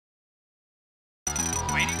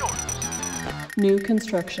New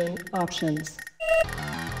construction options.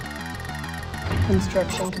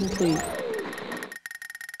 Construction complete.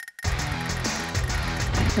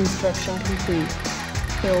 Construction complete.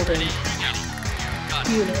 Building.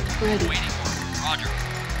 Unit ready. Waiting. Roger.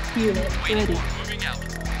 Unit ready. Moving out.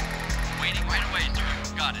 Waiting right away,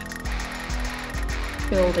 sir. Got it.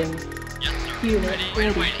 Building. Yes, sir. Unit Right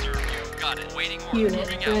ready. away, sir. You got it. Waiting order. Unit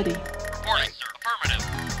Moving ready. out. Reporting, sir. Affirmative.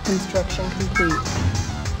 Construction complete.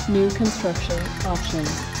 New construction options.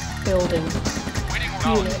 Building. Waiting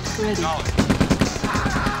order. Unit ready.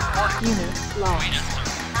 Unit lost. Wait, yes, sir.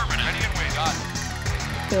 Affirmative. Ready and wait. Got it.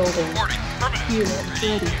 Building. Reporting. Affirmative. Unit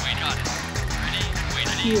ready. Wait, got it. Ready and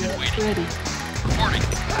wait. Unit ready. Reporting.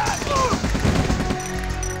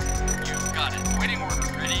 You got it. Waiting order.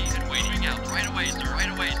 Ready and waiting. Moving out. Right away, sir. Right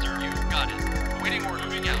away, sir. You got it. Waiting order.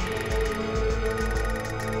 Moving out.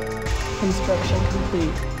 Construction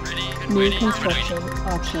complete. Ready and New waiting. construction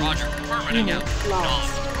options. Roger. Affirmative. Unit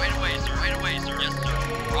lost. Right away, sir. Right away, sir. Yes, sir.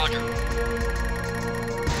 Roger.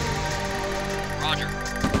 Roger.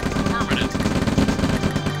 Affirmative.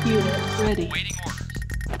 Unit ready. Waiting orders.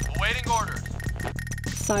 Awaiting orders.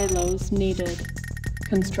 Silos needed.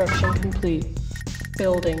 Construction complete.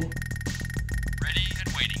 Building. Ready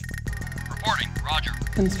and waiting. Reporting. Roger.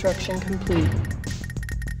 Construction complete.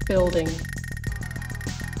 Building.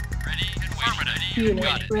 Ready and waiting. Unit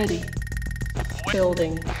Got it. ready.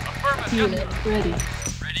 Building. Affirmative. Unit ready.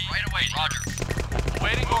 Ready. Right away. Roger.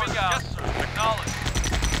 Waiting orders. Yes, sir. Acknowledge.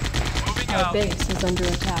 Moving Our out. base is under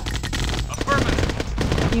attack. Affirmative.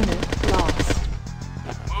 Unit lost.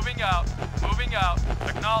 Moving out. Moving out.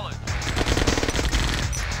 Acknowledge.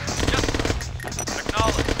 Yes, sir.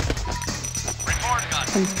 Acknowledge. Reporting. Got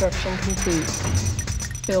it. Construction complete.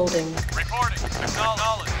 Building. Reporting.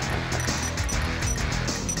 Acknowledge.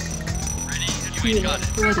 Ready and waiting. Unit Got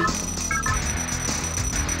it. ready.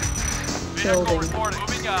 Vehicle Building. reporting.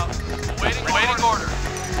 Moving out. Waiting order.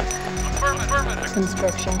 Affirmative.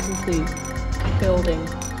 Construction complete. Building.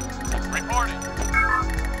 Reporting.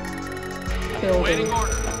 Building. Waiting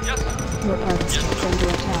order. Yes, sir. Your harvester is under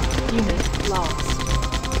attack. Unit lost.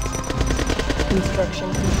 Construction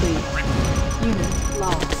complete. Unit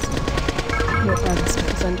lost. Your harvester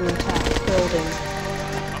is under attack. Building.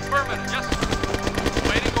 Affirmative. Yes, sir.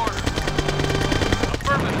 Waiting order.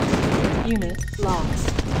 Affirmative. Unit lost.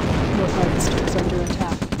 Your harvester is under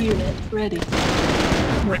attack. Unit ready.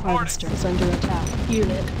 Your harvester is under attack.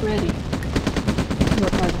 Unit ready. Your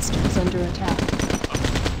harvester is under attack.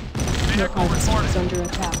 Your Vehicle harvester is reporting. under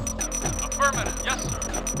attack. Affirmative. Yes, sir.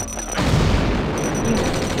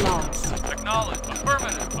 Unit lost. Acknowledge.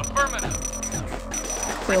 Affirmative. Affirmative.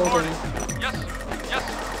 Building. Yes, sir. Yes,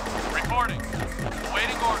 sir. Reporting.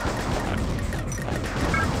 Waiting order.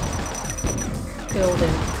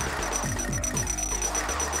 Building.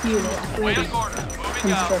 Unit ready. Waiting order.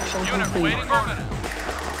 Moving out. Construction Unit complete. waiting order.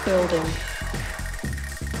 Building.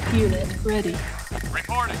 Unit ready.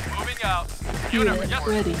 Reporting. Moving out. Unit Yes,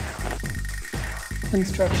 sir. ready.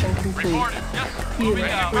 Construction complete. Reporting. Yes, sir. Moving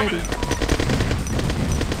Unit out. ready.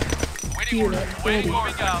 Waiting Unit order. ready. Waiting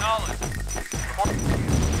moving out. Acknowledge.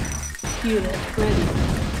 Unit ready.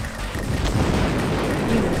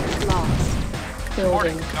 Unit lost.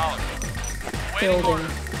 Reporting. Building. Acknowledge. Waiting Building. order.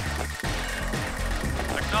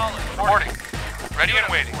 Acknowledge. Reporting. Ready and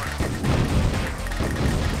waiting.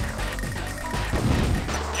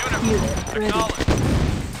 Unit ready. Acknowledge.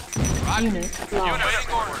 Roger. Unit Unit lost.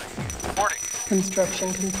 waiting order. Reporting.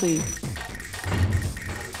 Construction complete.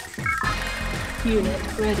 Unit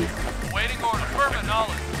ready. Waiting order. Affirmative.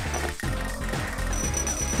 Knowledge.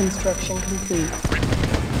 Construction complete.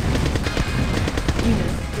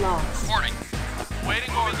 Unit lost. Reporting.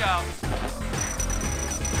 Waiting moving out.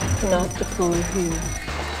 Not deploy here.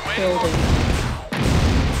 Waiting Building. order.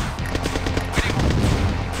 Waiting order.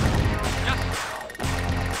 Yes.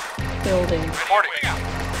 Building. Reporting.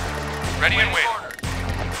 Ready and waiting.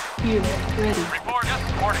 Unit ready. Report. Yes.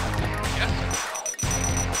 Reporting. Yes, sir.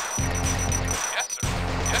 Yes, sir.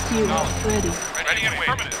 Yes, sir. Unit Knowledge. ready. Ready and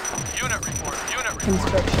waiting. Unit report. Unit report.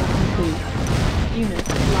 Construction complete. Unit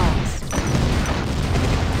lost.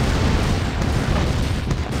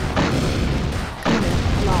 Unit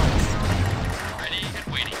lost. Ready and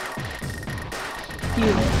waiting.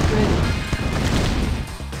 Unit ready.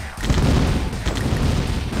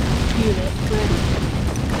 Unit ready.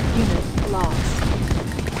 Unit lost.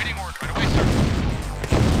 Waiting order. Right away, sir.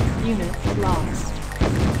 Unit lost.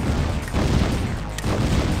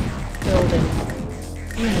 Building.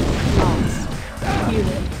 Unit lost.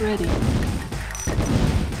 Unit ready.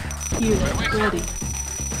 Unit ready.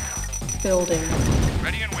 Building.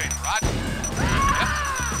 Ready and waiting. Roger. Yes,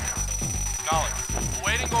 sir. Knowledge.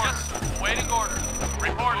 Waiting order. Yes, sir. Awaiting orders.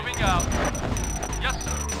 Report. Moving out. Yes,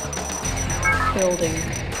 sir. Building.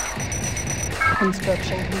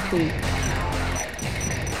 Construction complete.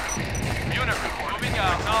 Unit report. Moving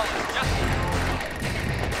out. Acknowledge. Yes, sir.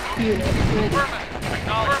 Unit ready. Affirmative.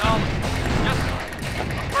 Acknowledge. Yes, sir.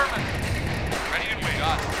 Affirmative. Ready and waiting.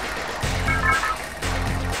 Got it.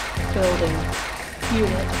 Building.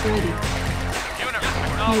 Unit ready. Unit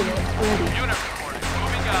report. Unit ready. Unit reporting.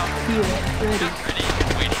 Moving out. Unit ready. Ready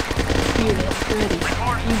and waiting. Unit ready.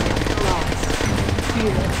 Reporting. Unit lost.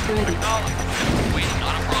 Unit ready. Acknowledge. Waiting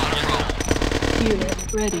on a protocol. Unit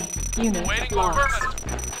ready. Unit Waiting lost.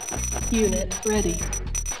 affirmative. Unit ready.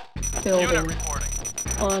 Unit Building. reporting.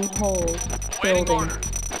 On hold. Waiting Building. orders.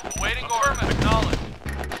 Waiting affirmative. Acknowledge.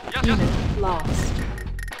 Yes, Unit sir. lost.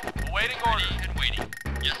 Awaiting orders. And waiting.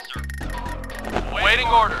 Yes, sir. Awaiting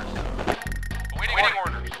orders. Awaiting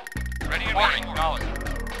orders. Ready and waiting. Acknowledge.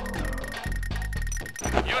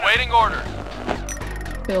 Awaiting orders.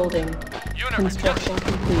 Building. Unit Construction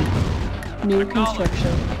complete. New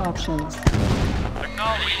construction options.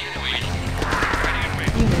 Acknowledge. Waiting. Ready and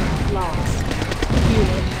waiting. Unit lost.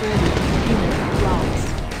 Unit ready. Unit lost.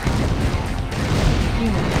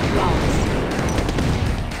 Unit lost.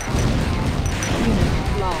 Unit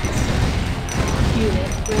lost.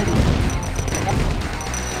 Unit ready.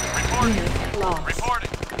 Reporting. Unit lost.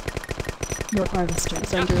 Reporting. Your harvester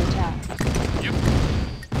is under attack. You.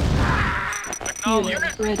 Acknowledge.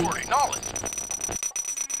 Unit ready. Acknowledge.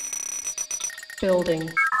 Building.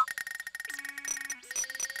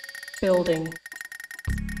 Building.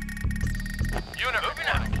 Unit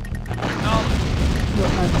reporting. Acknowledge. Your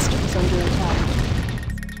harvester is under attack.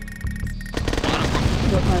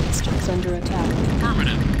 Your harvester is under attack.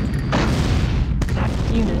 Affirmative.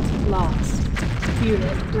 Unit lost.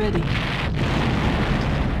 Unit ready.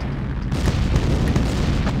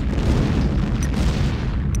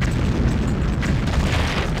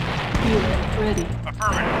 Unit ready.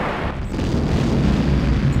 Affirmative.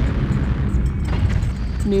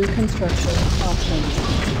 New construction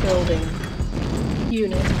options. Building.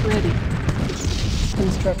 Unit ready.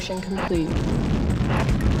 Construction complete.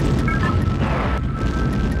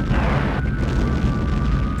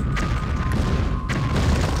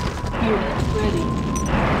 Unit ready.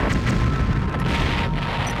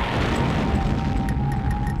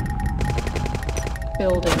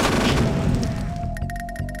 Building.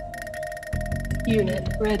 Unit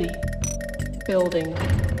ready. Building.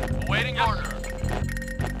 Awaiting orders.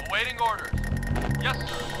 Awaiting orders. Yes,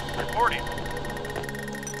 sir. Reporting.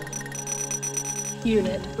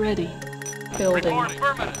 Unit ready. Building. Reporting.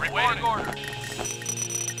 Affirmative. Awaiting orders.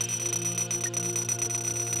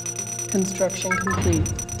 Construction complete.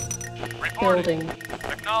 Reporting. Building.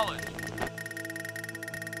 Acknowledge.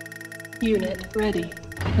 Unit ready.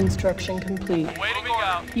 Construction complete. Waiting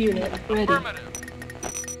out. Unit ready. Affirmative.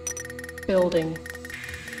 Building.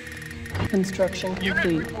 Construction Unit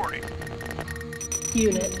complete. reporting.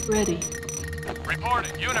 Unit ready.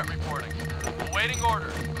 Reporting. Unit reporting. Awaiting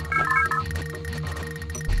orders.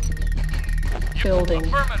 Building.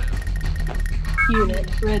 Affirmative.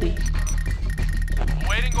 Unit ready.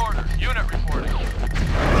 Awaiting orders. Unit reporting.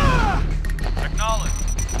 Acknowledge.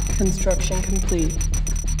 Construction complete.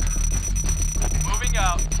 Moving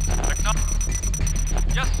out. Acknowledge.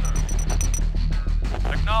 Yes, sir.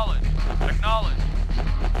 Acknowledge. Acknowledge.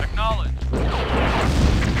 Acknowledge.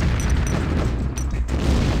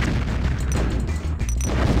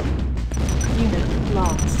 Unit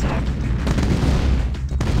lost.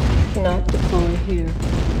 Cannot deploy here.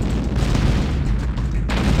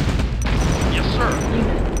 Yes, sir.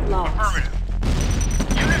 Unit lost. Affirmative.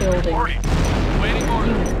 Unit Building. reporting. Waiting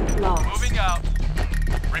orders. Unit lost. Moving out.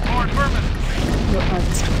 Report affirmative. Your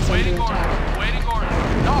harvester is Waiting under orders. attack. Waiting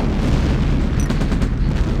orders. No.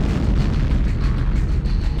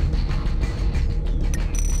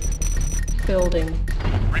 Building.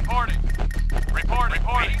 Reporting. Reporting.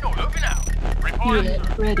 Reporting. Moving out. Reporting, Unit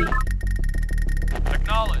sir. ready.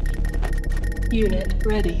 Acknowledge. Unit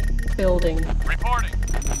ready. Building. Reporting.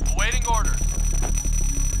 Awaiting orders.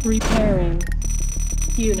 Repairing.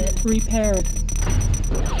 Unit repaired.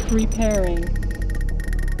 Repairing.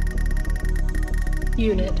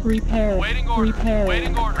 Unit repaired. Awaiting orders. Repairing.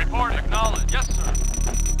 Awaiting order. Report. Acknowledge. Yes, sir.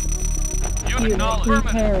 Unit Unit acknowledge.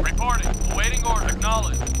 repaired. Reporting. Awaiting order.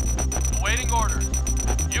 Acknowledge. Awaiting orders.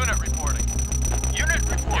 Unit reporting. Unit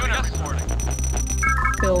reporting. Unit reporting.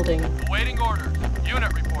 Building. Awaiting orders.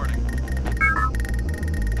 Unit reporting.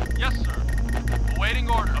 Yes, sir. Awaiting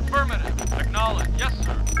order. Affirmative. Acknowledge. Yes,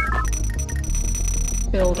 sir.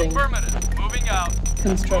 Building. Affirmative. Moving out.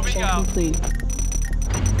 Construction Moving out. complete.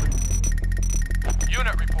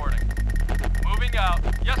 Unit reporting. Moving out.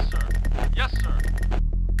 Yes, sir.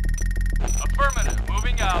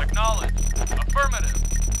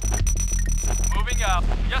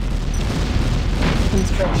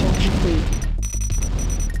 Construction complete.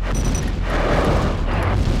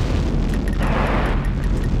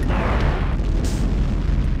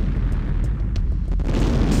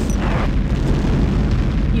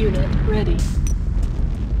 Unit ready.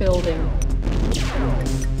 Building.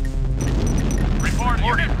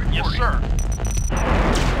 Reporting. Yes, sir.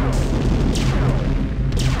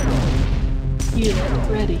 Unit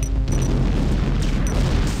ready.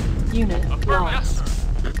 Unit Affirmative. Yes, lost.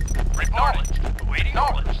 sir. Reporting. Awaiting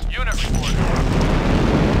knowledge. Unit reporting.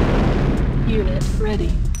 Unit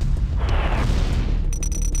ready.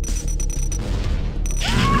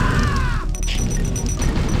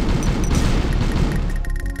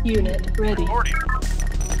 Unit ready. Reporting.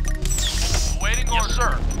 Awaiting order. Yes,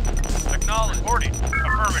 sir. Acknowledge. Reporting.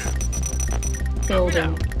 Affirmative.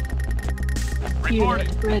 Building. Reporting.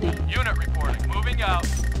 Unit ready. Unit reporting. Moving out.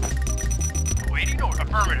 Awaiting order.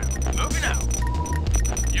 Affirmative. Moving out.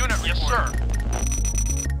 Unit reporting. Yes, sir.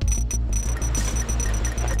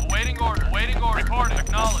 Awaiting order. Awaiting order. Reporting.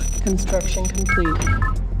 Acknowledge. Construction complete.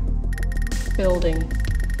 Building.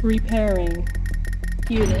 Repairing.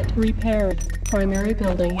 Unit repaired. Primary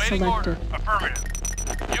building Awaiting selected. order. Affirmative.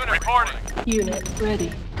 Unit reporting. Unit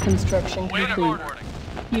ready. Construction Awaiting complete. order.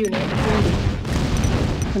 Unit ready.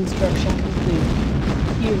 Construction complete.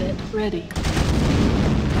 Unit ready.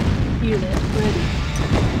 Unit ready.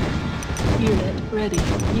 Unit ready.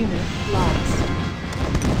 Unit lost.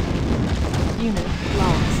 Unit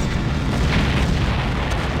lost.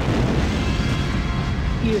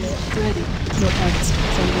 Unit ready. Your harvester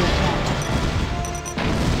is under attack.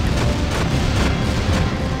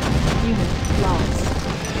 Unit lost.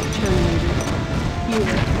 Terminated.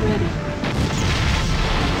 Unit ready.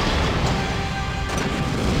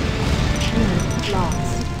 Unit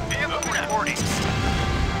lost. Vehicle reporting.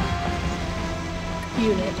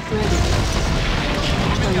 Unit ready.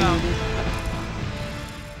 Moving out. Terminated.